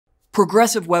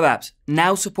Progressive web apps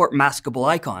now support maskable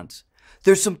icons.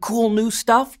 There's some cool new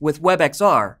stuff with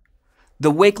WebXR.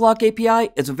 The WakeLock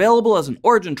API is available as an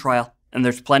origin trial, and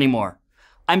there's plenty more.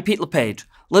 I'm Pete LePage.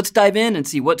 Let's dive in and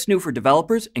see what's new for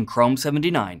developers in Chrome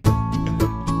 79.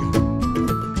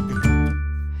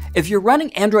 If you're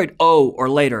running Android O or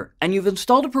later, and you've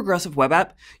installed a progressive web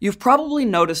app, you've probably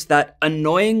noticed that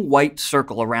annoying white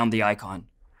circle around the icon.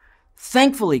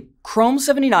 Thankfully, Chrome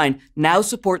 79 now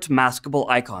supports maskable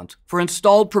icons for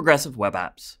installed progressive web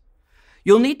apps.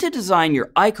 You'll need to design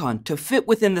your icon to fit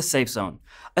within the safe zone,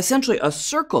 essentially a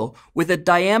circle with a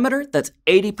diameter that's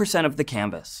 80% of the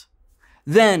canvas.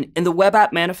 Then, in the web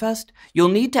app manifest, you'll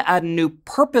need to add a new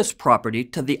purpose property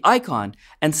to the icon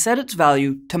and set its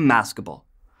value to maskable.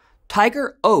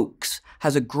 Tiger Oaks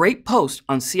has a great post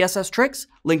on CSS tricks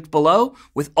linked below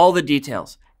with all the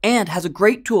details, and has a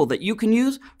great tool that you can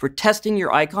use for testing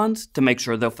your icons to make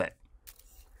sure they'll fit.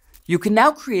 You can now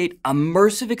create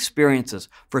immersive experiences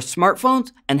for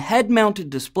smartphones and head-mounted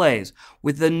displays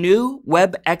with the new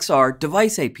WebXR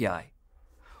device API.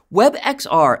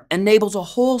 WebXR enables a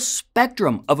whole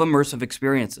spectrum of immersive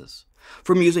experiences,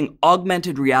 from using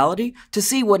augmented reality to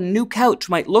see what a new couch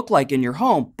might look like in your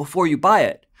home before you buy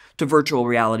it, to virtual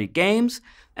reality games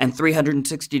and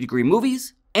 360-degree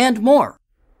movies, and more.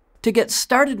 To get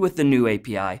started with the new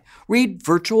API, read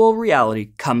Virtual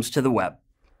Reality Comes to the Web.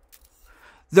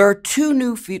 There are two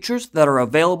new features that are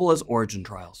available as origin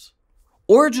trials.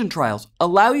 Origin trials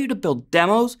allow you to build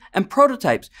demos and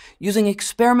prototypes using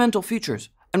experimental features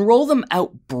and roll them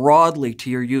out broadly to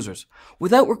your users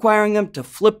without requiring them to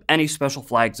flip any special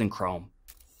flags in Chrome.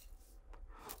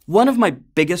 One of my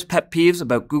biggest pet peeves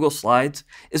about Google Slides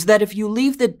is that if you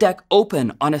leave the deck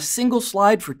open on a single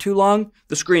slide for too long,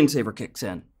 the screensaver kicks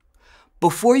in.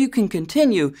 Before you can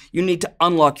continue, you need to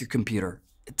unlock your computer.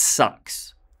 It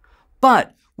sucks.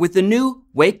 But with the new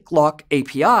WakeLock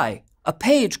API, a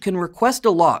page can request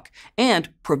a lock and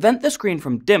prevent the screen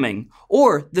from dimming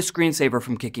or the screensaver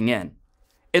from kicking in.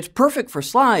 It's perfect for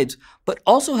slides, but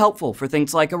also helpful for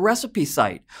things like a recipe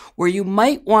site, where you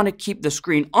might want to keep the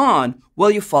screen on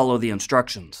while you follow the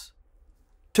instructions.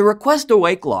 To request a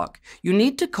WakeLock, you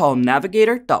need to call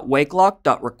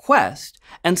navigator.wakelock.request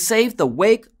and save the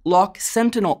WakeLock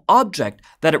Sentinel object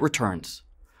that it returns.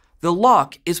 The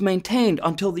lock is maintained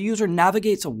until the user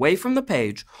navigates away from the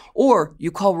page, or you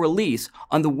call release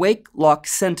on the WakeLock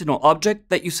Sentinel object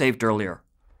that you saved earlier.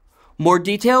 More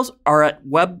details are at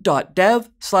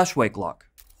web.dev/wakelock.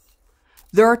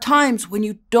 There are times when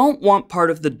you don't want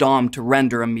part of the DOM to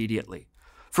render immediately.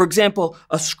 For example,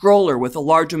 a scroller with a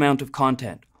large amount of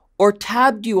content, or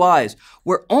tabbed UIs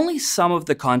where only some of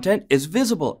the content is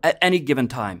visible at any given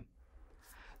time.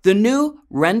 The new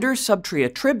render subtree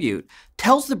attribute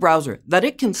tells the browser that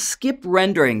it can skip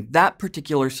rendering that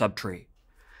particular subtree.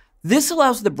 This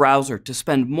allows the browser to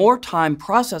spend more time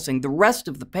processing the rest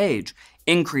of the page,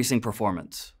 increasing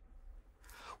performance.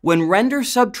 When render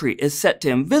subtree is set to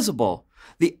invisible,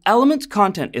 the element's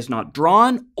content is not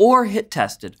drawn or hit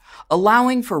tested,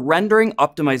 allowing for rendering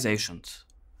optimizations.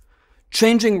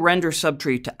 Changing render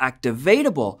subtree to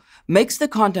activatable makes the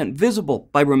content visible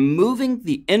by removing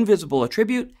the invisible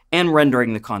attribute and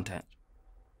rendering the content.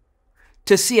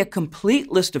 To see a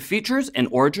complete list of features in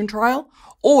Origin Trial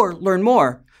or learn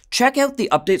more, check out the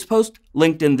updates post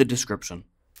linked in the description.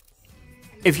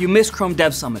 If you missed Chrome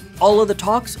Dev Summit, all of the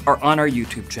talks are on our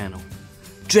YouTube channel.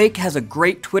 Jake has a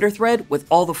great Twitter thread with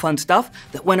all the fun stuff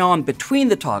that went on between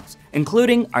the talks,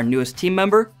 including our newest team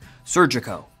member,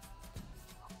 Sergico.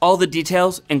 All the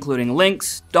details, including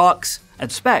links, docs,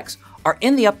 and specs, are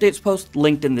in the updates post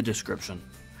linked in the description.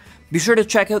 Be sure to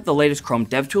check out the latest Chrome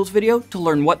DevTools video to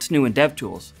learn what's new in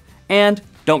DevTools. And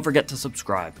don't forget to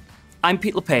subscribe. I'm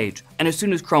Pete LePage, and as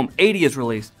soon as Chrome 80 is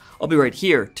released, I'll be right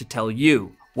here to tell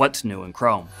you what's new in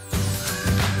Chrome.